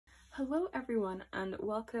Hello everyone and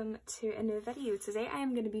welcome to a new video. Today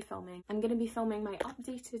I'm going to be filming my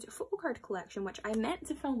updated Photocard collection, which I meant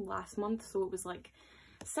to film last month, so it was like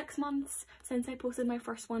 6 months since I posted my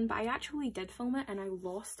first one, but I actually did film it and I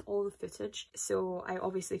lost all the footage, so I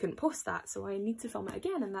obviously couldn't post that, so I need to film it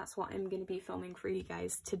again, and that's what I'm going to be filming for you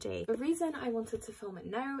guys today. The reason I wanted to film it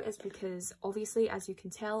now is because obviously, as you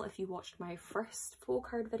can tell if you watched my first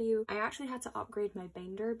Photocard video, I actually had to upgrade my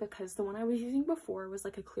binder because the one I was using before was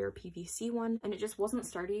like a clear PVC one and it just wasn't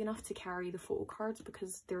sturdy enough to carry the Photocards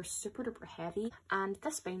because they're super duper heavy, and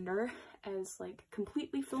this binder is like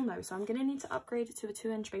completely full now, so I'm gonna need to upgrade it to a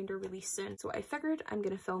 2-inch binder really soon. So I figured I'm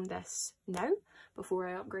gonna film this now before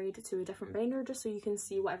I upgrade to a different binder, just so you can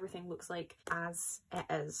see what everything looks like as it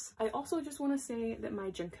is. I also just want to say that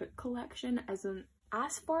my Jungkook collection isn't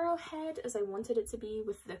as far ahead as I wanted it to be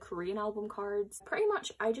with the Korean album cards. Pretty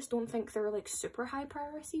much I just don't think they're like super high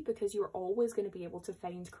priority because you're always going to be able to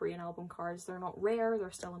find Korean album cards. They're not rare,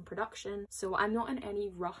 they're still in production, so I'm not in any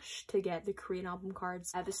rush to get the Korean album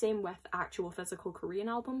cards. The same with actual physical Korean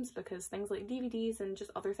albums, because things like DVDs and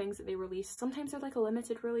just other things that they release, sometimes they're like a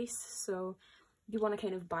limited release, so you want to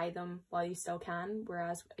kind of buy them while you still can,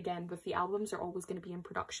 whereas again with the albums they're always going to be in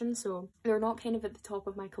production, so they're not kind of at the top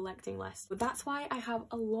of my collecting list. But that's why I have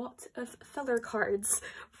a lot of filler cards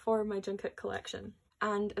for my Jungkook collection.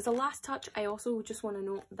 And as a last touch, I also just want to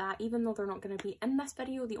note that even though they're not going to be in this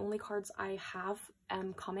video, the only cards I have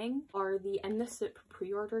coming are the In the Soup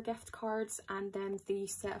pre-order gift cards and then the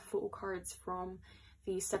set of photo cards from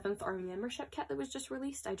the 7th Army membership kit that was just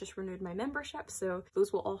released. I just renewed my membership, so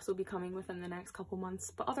those will also be coming within the next couple months.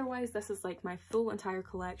 But otherwise, this is like my full entire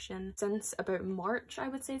collection since about March, I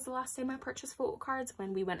would say, is the last time I purchased photo cards,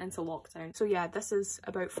 when we went into lockdown. So yeah, this is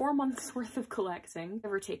about 4 months worth of collecting,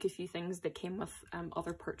 give or take a few things that came with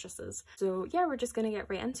other purchases. So yeah, we're just gonna get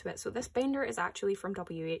right into it. So this binder is actually from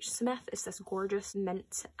WH Smith. It's this gorgeous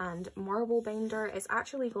mint and marble binder. It's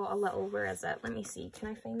actually got a little, where is it? Let me see, can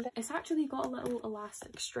I find it? It's actually got a little elastic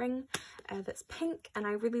string that's pink, and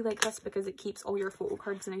I really like this because it keeps all your photo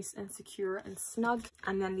cards nice and secure and snug.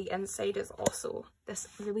 And then the inside is also this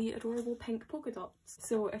really adorable pink polka dots.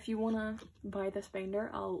 So if you want to buy this binder,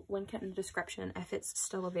 I'll link it in the description if it's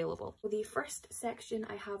still available. So the first section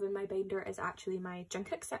I have in my binder is actually my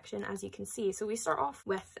Jungkook section, as you can see. So we start off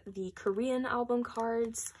with the Korean album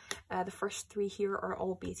cards. The first 3 here are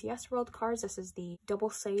all BTS World cards. This is the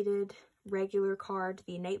double-sided regular card,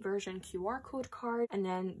 the night version QR code card, and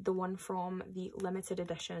then the one from the limited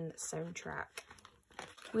edition soundtrack.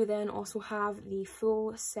 We then also have the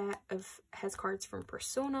full set of his cards from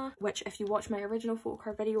Persona, which if you watch my original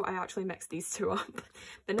Photocard video, I actually mixed these two up.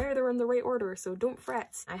 But now they're in the right order, so don't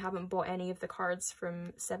fret. I haven't bought any of the cards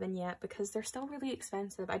from 7 yet because they're still really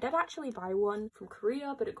expensive. I did actually buy one from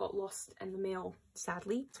Korea, but it got lost in the mail,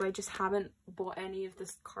 sadly. So I just haven't bought any of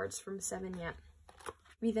the cards from 7 yet.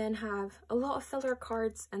 We then have a lot of filler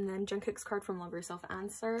cards, and then Jungkook's card from Love Yourself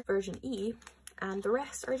Answer, version E, and the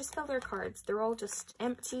rest are just filler cards. They're all just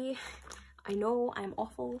empty. I know, I'm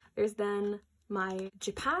awful. There's then my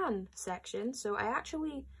Japan section. So I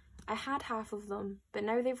had half of them, but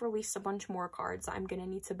now they've released a bunch more cards that I'm gonna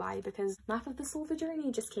need to buy because Map of the Soul The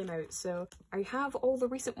Journey just came out. So I have all the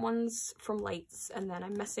recent ones from Lights, and then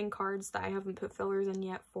I'm missing cards that I haven't put fillers in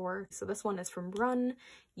yet for. So this one is from Run,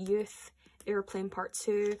 Youth, Airplane Part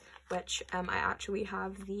 2, which I actually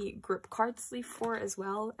have the group card sleeve for as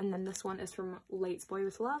well, and then this one is from Lights Boy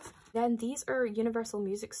With Love. Then these are Universal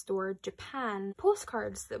Music Store Japan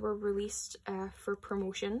postcards that were released for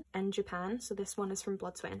promotion in Japan. So this one is from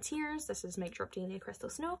Blood, Sweat and Tears, this is Mic Drop DNA Crystal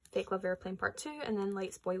Snow, Fake Love Airplane Part 2, and then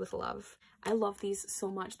Lights Boy With Love. I love these so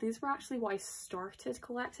much. These were actually what I started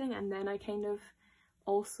collecting, and then I kind of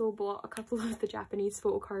also bought a couple of the Japanese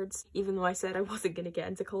photo cards, even though I said I wasn't going to get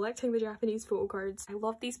into collecting the Japanese photo cards. I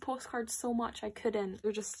love these postcards so much, I couldn't.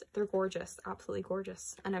 They're gorgeous, absolutely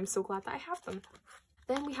gorgeous, and I'm so glad that I have them.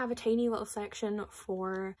 Then we have a tiny little section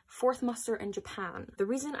for Fourth Muster in Japan. The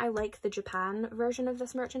reason I like the Japan version of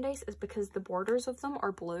this merchandise is because the borders of them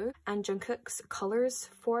are blue, and Jungkook's colours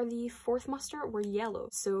for the Fourth Muster were yellow,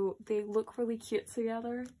 so they look really cute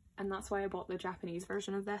together. And that's why I bought the Japanese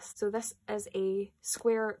version of this. So this is a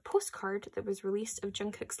square postcard that was released of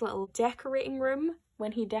Jungkook's little decorating room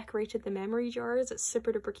when he decorated the memory jars. It's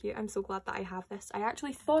super duper cute. I'm so glad that I have this. I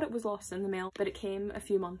actually thought it was lost in the mail, but it came a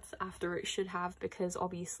few months after it should have, because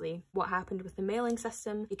obviously what happened with the mailing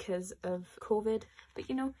system because of COVID. But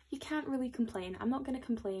you know, you can't really complain. I'm not going to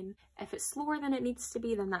complain. If it's slower than it needs to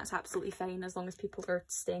be, then that's absolutely fine, as long as people are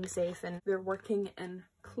staying safe and they're working in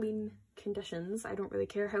clean conditions. I don't really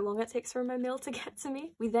care how long it takes for my mail to get to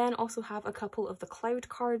me. We then also have a couple of the cloud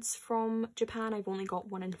cards from Japan. I've only got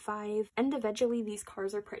 1 in 5. Individually, these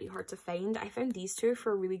cards are pretty hard to find. I found these two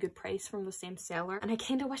for a really good price from the same seller, and I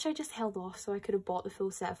kind of wish I just held off so I could have bought the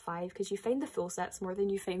full set of 5, because you find the full sets more than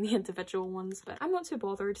you find the individual ones, but I'm not too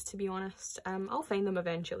bothered, to be honest. I'll find them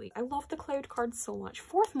eventually. I love the cloud cards so much.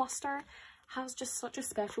 Fourth Muster has just such a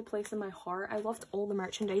special place in my heart. I loved all the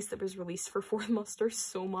merchandise that was released for Fourth Muster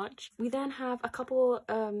so much. We then have a couple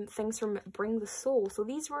things from Bring the Soul. So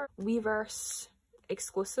these were Weverse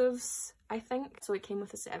exclusives, I think. So it came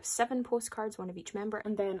with a set of 7 postcards, 1 of each member,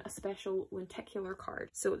 and then a special lenticular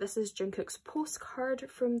card. So this is Jungkook's postcard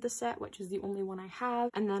from the set, which is the only one I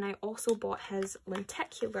have. And then I also bought his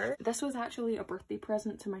lenticular. This was actually a birthday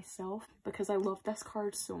present to myself because I love this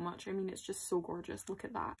card so much. I mean, it's just so gorgeous. Look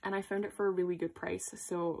at that. And I found it for a really good price.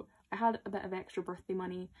 So I had a bit of extra birthday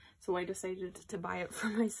money, so I decided to buy it for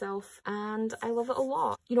myself. And I love it a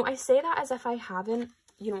lot. You know, I say that as if I haven't.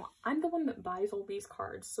 You know, I'm the one that buys all these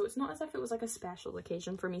cards, so it's not as if it was like a special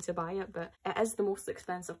occasion for me to buy it, but it is the most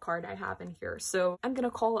expensive card I have in here, so I'm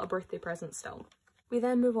gonna call it a birthday present still. We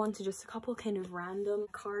then move on to just a couple kind of random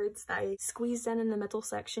cards that I squeezed in the middle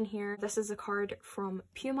section here. This is a card from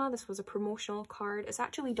Puma. This was a promotional card. It's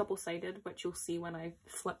actually double-sided, which you'll see when I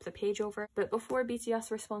flip the page over. But before BTS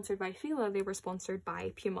were sponsored by Fila, they were sponsored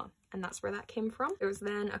by Puma, and that's where that came from. There was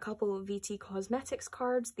then a couple of VT Cosmetics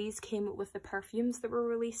cards. These came with the perfumes that were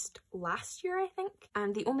released last year, I think.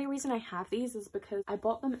 And the only reason I have these is because I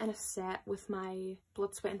bought them in a set with my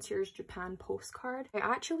Blood, Sweat and Tears Japan postcard. I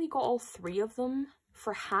actually got all 3 of them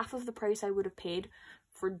for half of the price I would have paid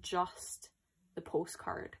for just the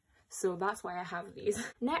postcard. So that's why I have these.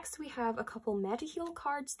 Next, we have a couple Mediheal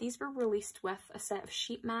cards. These were released with a set of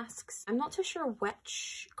sheet masks. I'm not too sure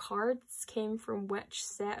which cards came from which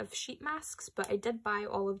set of sheet masks, but I did buy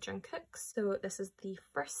all of Jungkook's. So this is the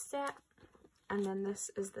first set, and then this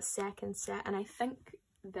is the second set, and I think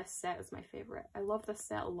this set is my favorite. I love this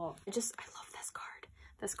set a lot. I love this card.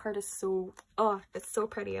 This card is so, oh, it's so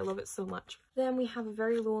pretty. I love it so much. Then we have a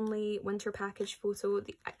very lonely winter package photo.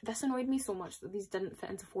 This annoyed me so much that these didn't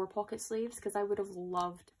fit into 4 pocket sleeves, because I would have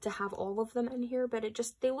loved to have all of them in here, but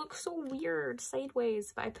they look so weird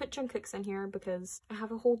sideways. But I put Jungkook's in here because I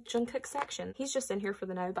have a whole Jungkook section. He's just in here for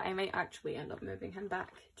the now, but I might actually end up moving him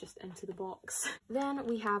back just into the box. Then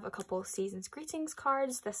we have a couple Season's Greetings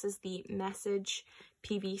cards. This is the Message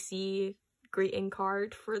PVC greeting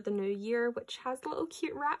card for the new year, which has little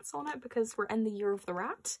cute rats on it because we're in the year of the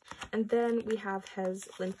rat. And then we have his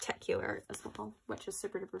lenticular as well, which is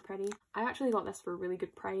super duper pretty. I actually got this for a really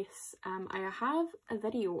good price. I have a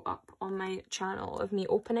video up on my channel of me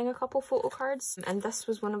opening a couple photo cards, and this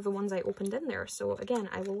was one of the ones I opened in there. So again,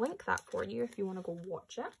 I will link that for you if you want to go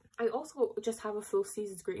watch it. I also just have a full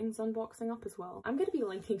Season's Greetings unboxing up as well. I'm going to be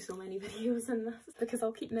linking so many videos in this because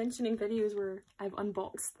I'll keep mentioning videos where I've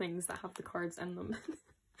unboxed things that have the cards in them.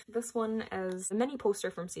 This one is a mini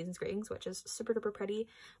poster from Season's Greetings, which is super duper pretty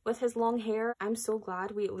with his long hair. I'm so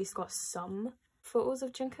glad we at least got some photos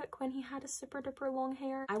of Jungkook when he had a super duper long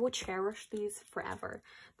hair. I will cherish these forever.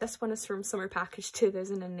 This one is from Summer Package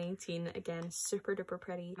 2019. Again, super duper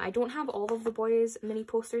pretty. I don't have all of the boys' mini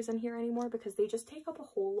posters in here anymore because they just take up a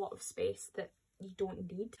whole lot of space that you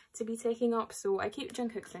don't need to be taking up, so I keep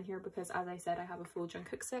Jungkook's in here because, as I said, I have a full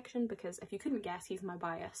Jungkook section because if you couldn't guess, he's my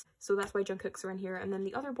bias. So that's why Jungkook's are in here, and then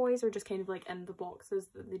the other boys are just kind of like in the boxes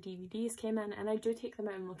that the DVDs came in, and I do take them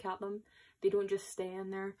out and look at them. They don't just stay in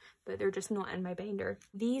there, but they're just not in my binder.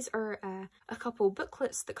 These are a couple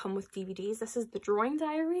booklets that come with DVDs. This is the Drawing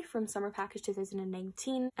Diary from Summer Package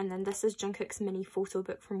 2019, and then this is Jungkook's mini photo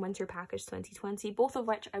book from Winter Package 2020, both of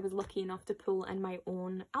which I was lucky enough to pull in my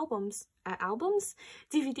own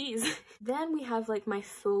DVDs. Then we have like my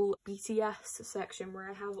full BTS section where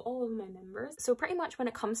I have all of my members. So pretty much when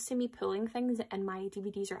it comes to me pulling things in my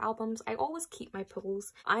DVDs or albums, I always keep my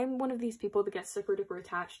pulls. I'm one of these people that gets super duper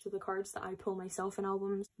attached to the cards that I pull myself in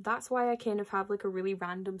albums. That's why I kind of have like a really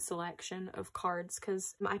random selection of cards,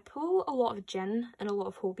 because I pull a lot of Jin and a lot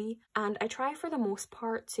of Hobie, and I try for the most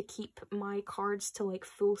part to keep my cards to like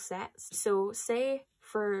full sets. So say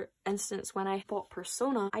for instance, when I bought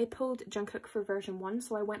Persona, I pulled Jungkook for version 1,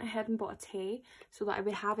 so I went ahead and bought a Tae so that I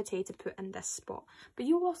would have a Tae to put in this spot. But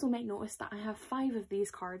you also might notice that I have 5 of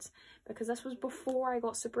these cards because this was before I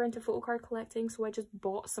got super into photocard collecting, so I just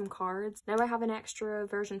bought some cards. Now I have an extra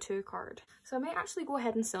version 2 card. So I might actually go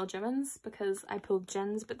ahead and sell Jimin's because I pulled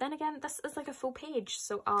Jin's, but then again, this is like a full page,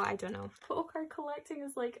 so I don't know. Photocard collecting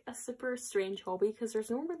is like a super strange hobby because there's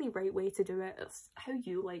no really right way to do it. It's how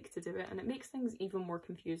you like to do it, and it makes things even more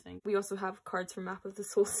confusing. We also have cards from Map of the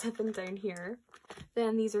Soul 7 down here.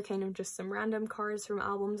 Then these are kind of just some random cards from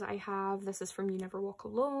albums I have. This is from You Never Walk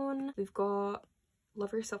Alone. We've got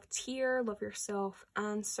Love Yourself Tear, Love Yourself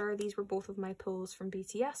Answer. These were both of my pulls from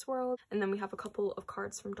BTS World. And then we have a couple of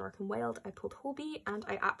cards from Dark and Wild. I pulled Hobie, and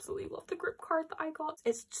I absolutely love the group card that I got.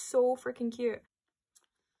 It's so freaking cute.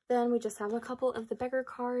 Then we just have a couple of the bigger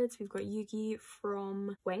cards. We've got Yugi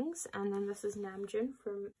from Wings, and then this is Namjoon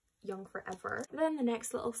from Young Forever. Then the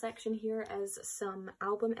next little section here is some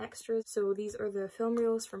album extras. So these are the film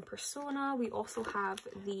reels from Persona. We also have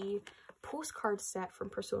the postcard set from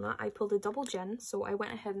Persona. I pulled a double Jin, so I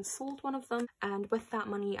went ahead and sold one of them, and with that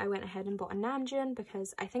money I went ahead and bought a Namjoon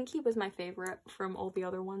because I think he was my favourite from all the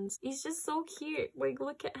other ones. He's just so cute, like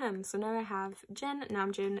look at him. So now I have Jin,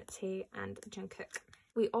 Namjoon, Tae and Jungkook.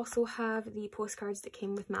 We also have the postcards that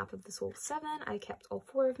came with Map of the Soul 7. I kept all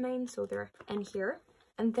 4 of mine, so they're in here.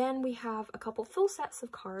 And then we have a couple full sets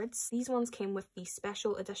of cards. These ones came with the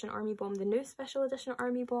special edition Army Bomb, the new special edition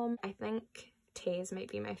Army Bomb. I think Tae's might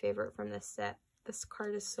be my favourite from this set. This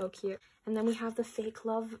card is so cute. And then we have the Fake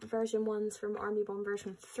Love version ones from Army Bomb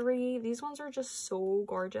version 3. These ones are just so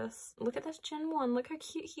gorgeous. Look at this Jin one. Look how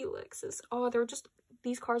cute he looks.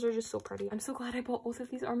 These cards are just so pretty. I'm so glad I bought both of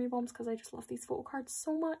these Army Bombs because I just love these photo cards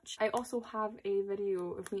so much. I also have a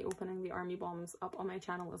video of me opening the Army Bombs up on my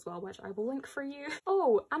channel as well, which I will link for you.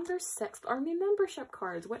 Oh, and there's 6th Army membership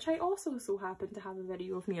cards, which I also so happen to have a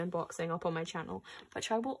video of me unboxing up on my channel, which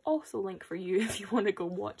I will also link for you if you want to go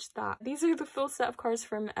watch that. These are the full set of cards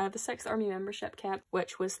from the 6th Army membership kit,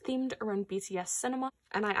 which was themed around BTS cinema,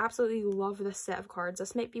 and I absolutely love this set of cards.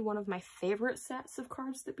 This might be one of my favourite sets of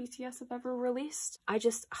cards that BTS have ever released. I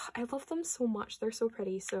love them so much. They're so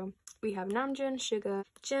pretty. So we have Namjoon, Suga,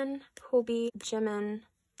 Jin, Hobie, Jimin,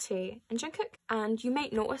 Tae and Jungkook. And you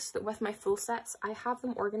might notice that with my full sets, I have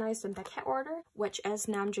them organised in big hit order, which is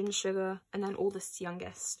Namjoon, Suga, and then oldest to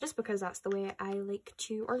youngest, just because that's the way I like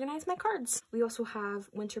to organise my cards. We also have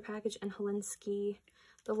Winter Package and Helsinki,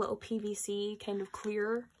 the little PVC kind of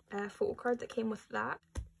clear photo card that came with that.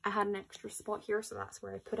 I had an extra spot here, so that's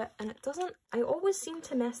where I put it, and it doesn't, I always seem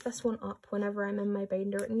to mess this one up whenever I'm in my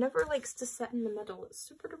binder. It never likes to sit in the middle. It's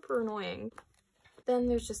super duper annoying. Then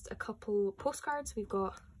there's just a couple postcards. We've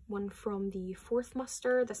got one from the 4th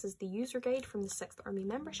muster. This is the user guide from the 6th Army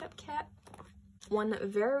membership kit. One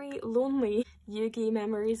very lonely Yugi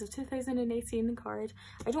Memories of 2018 card.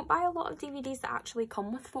 I don't buy a lot of DVDs that actually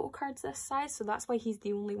come with photo cards this size, so that's why he's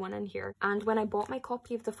the only one in here. And when I bought my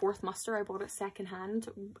copy of the 4th muster, I bought it secondhand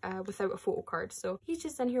without a photo card, so he's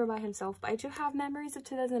just in here by himself. But I do have Memories of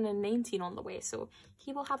 2019 on the way, so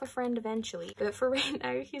he will have a friend eventually. But for right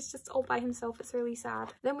now, he's just all by himself. It's really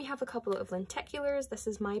sad. Then we have a couple of lenticulars. This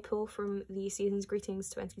is my pull from the Season's Greetings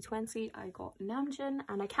 2020. I got Namjoon,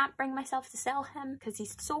 and I can't bring myself to sell him because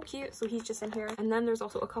he's so cute, so he's just in here. And then there's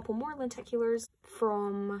also a couple more lenticulars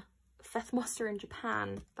from 5th muster in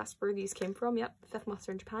Japan. That's where these came from. Yep, 5th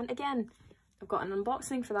muster in Japan. Again, I've got an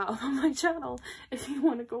unboxing for that on my channel. If you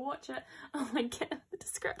want to go watch it, I'll link it in the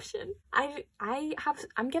description.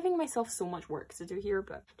 I'm giving myself so much work to do here,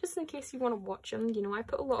 but just in case you want to watch them, you know, I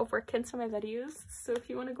put a lot of work into my videos, so if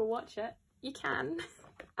you want to go watch it, you can.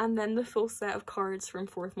 And then the full set of cards from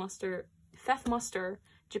 5th muster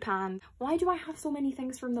Japan. Why do I have so many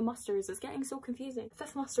things from the musters? It's getting so confusing.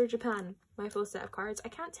 5th muster Japan, my full set of cards. I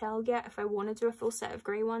can't tell yet if I want to do a full set of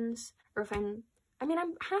grey ones, or if I'm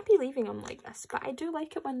happy leaving them like this, but I do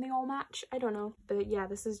like it when they all match. I don't know. But yeah,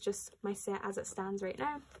 this is just my set as it stands right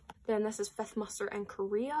now. Then this is 5th muster in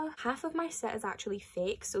Korea. Half of my set is actually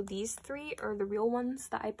fake, so these 3 are the real ones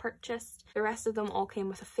that I purchased. The rest of them all came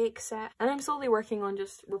with a fake set, and I'm slowly working on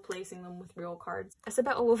just replacing them with real cards. It's a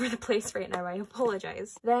bit all over the place right now, I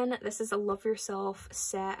apologise. Then this is a Love Yourself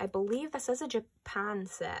set. I believe this is a Japan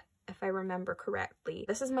set, if I remember correctly.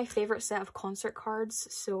 This is my favourite set of concert cards,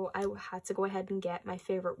 so I had to go ahead and get my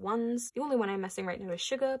favourite ones. The only one I'm missing right now is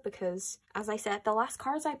Suga, because as I said, the last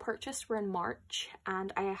cards I purchased were in March,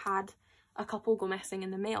 and I had a couple go missing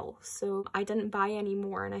in the mail, so I didn't buy any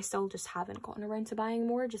more, and I still just haven't gotten around to buying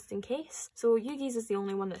more just in case. So Yugi's is the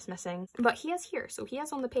only one that's missing, but he is here, so he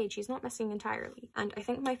is on the page. He's not missing entirely. And I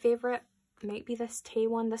think my favourite might be this Tae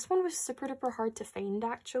one. This one was super duper hard to find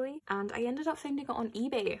actually, and I ended up finding it on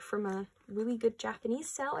eBay from a really good Japanese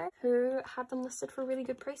seller who had them listed for really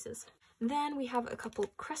good prices. Then we have a couple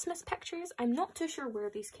Christmas pictures. I'm not too sure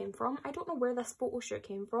where these came from. I don't know where this photo shoot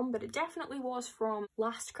came from, but it definitely was from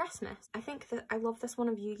last Christmas. I think that I love this one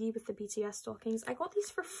of Yugi with the BTS stockings. I got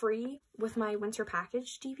these for free with my winter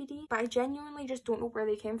package DVD, but I genuinely just don't know where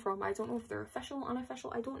they came from. I don't know if they're official,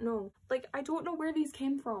 unofficial, I don't know. Like, I don't know where these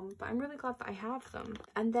came from, but I'm really glad that I have them.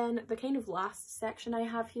 And then the kind of last section I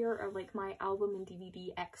have here are like my album and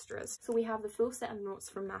DVD extras. So we have the full set of notes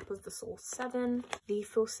from Map of the Soul 7, the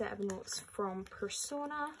full set of notes from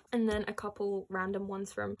Persona, and then a couple random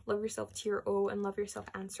ones from Love Yourself Tier O and Love Yourself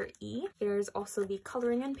Answer E. There's also the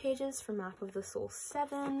colouring in pages from Map of the Soul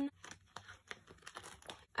 7.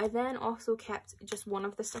 I then also kept just one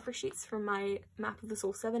of the sticker sheets from my Map of the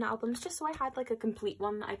Soul 7 albums, just so I had like a complete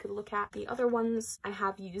one that I could look at. The other ones I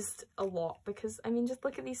have used a lot because, I mean, just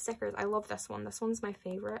look at these stickers. I love this one. This one's my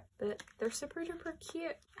favourite, but they're super duper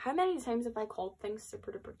cute. How many times have I called things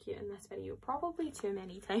super duper cute in this video? Probably too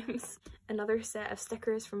many times. Another set of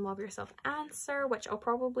stickers from Love Yourself Answer, which I'll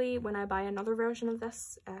probably, when I buy another version of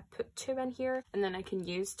this, put 2 in here, and then I can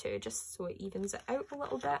use 2 just so it evens it out a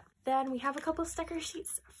little bit. Then we have a couple sticker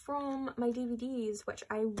sheets from my DVDs, which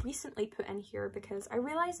I recently put in here because I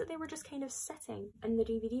realised that they were just kind of sitting in the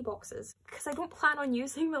DVD boxes because I don't plan on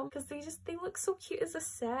using them because they look so cute as a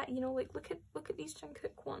set, you know, like look at these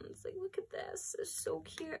Jungkook ones, like look at this, it's so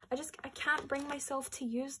cute. I can't bring myself to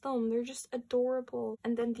use them, they're just adorable.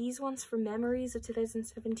 And then these ones for Memories of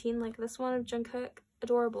 2017, like this one of Jungkook,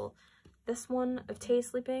 adorable. This one of Tae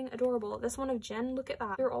sleeping, adorable. This one of Jin, look at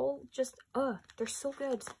that. They're all just, they're so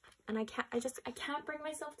good. And I can't bring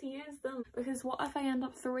myself to use them because what if I end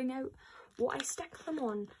up throwing out what I stick them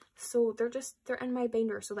on? So they're in my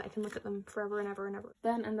binder so that I can look at them forever and ever and ever.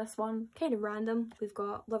 Then in this one, kind of random, we've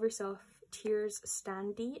got Love Yourself Tears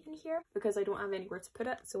Standee in here because I don't have anywhere to put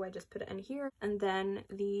it, so I just put it in here. And then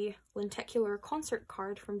the lenticular concert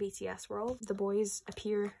card from BTS World. The boys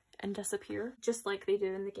appear and disappear just like they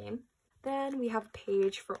do in the game. Then we have a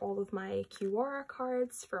page for all of my QR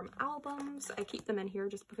cards from albums. I keep them in here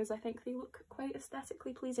just because I think they look quite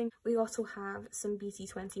aesthetically pleasing. We also have some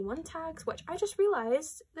BT21 tags, which I just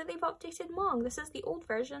realised that they've updated Mong. This is the old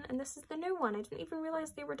version and this is the new one. I didn't even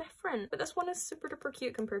realise they were different. But this one is super duper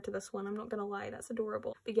cute compared to this one, I'm not gonna lie, that's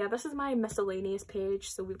adorable. But yeah, this is my miscellaneous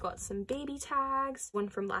page. So we've got some baby tags, one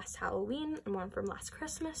from last Halloween and one from last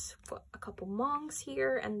Christmas. We've got a couple Mongs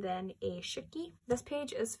here and then a Shiki. This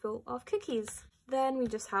page is full of cookies. Then we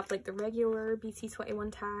just have like the regular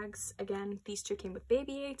BT21 tags. Again, these 2 came with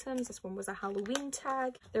baby items. This one was a Halloween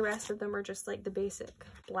tag. The rest of them are just like the basic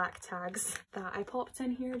black tags that I popped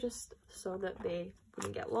in here just so that they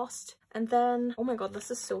wouldn't get lost. And then, oh my god,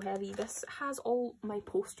 this is so heavy. This has all my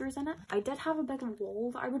posters in it. I did have a big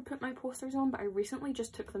wall that I would put my posters on, but I recently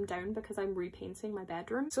just took them down because I'm repainting my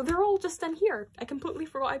bedroom. So they're all just in here. I completely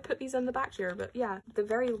forgot I put these in the back here, but yeah. The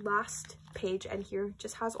very last page in here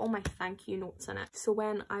just has all my thank you notes in it. So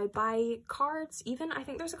when I buy cards, even, I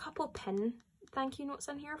think there's a couple of pin thank you notes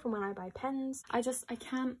in here from when I buy pins. I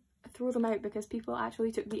can't throw them out because people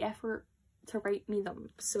actually took the effort to write me them.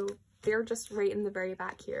 So they're just right in the very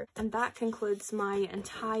back here. And that concludes my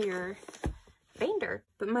entire binder.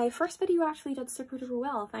 But my first video actually did super duper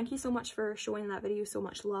well. Thank you so much for showing that video so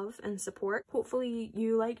much love and support. Hopefully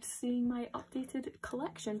you liked seeing my updated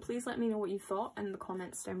collection. Please let me know what you thought in the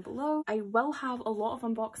comments down below. I will have a lot of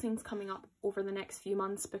unboxings coming up over the next few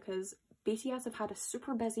months because BTS have had a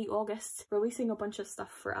super busy August releasing a bunch of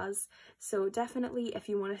stuff for us. So definitely if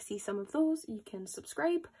you want to see some of those, you can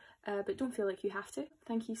subscribe. But don't feel like you have to.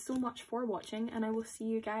 Thank you so much for watching and I will see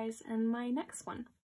you guys in my next one.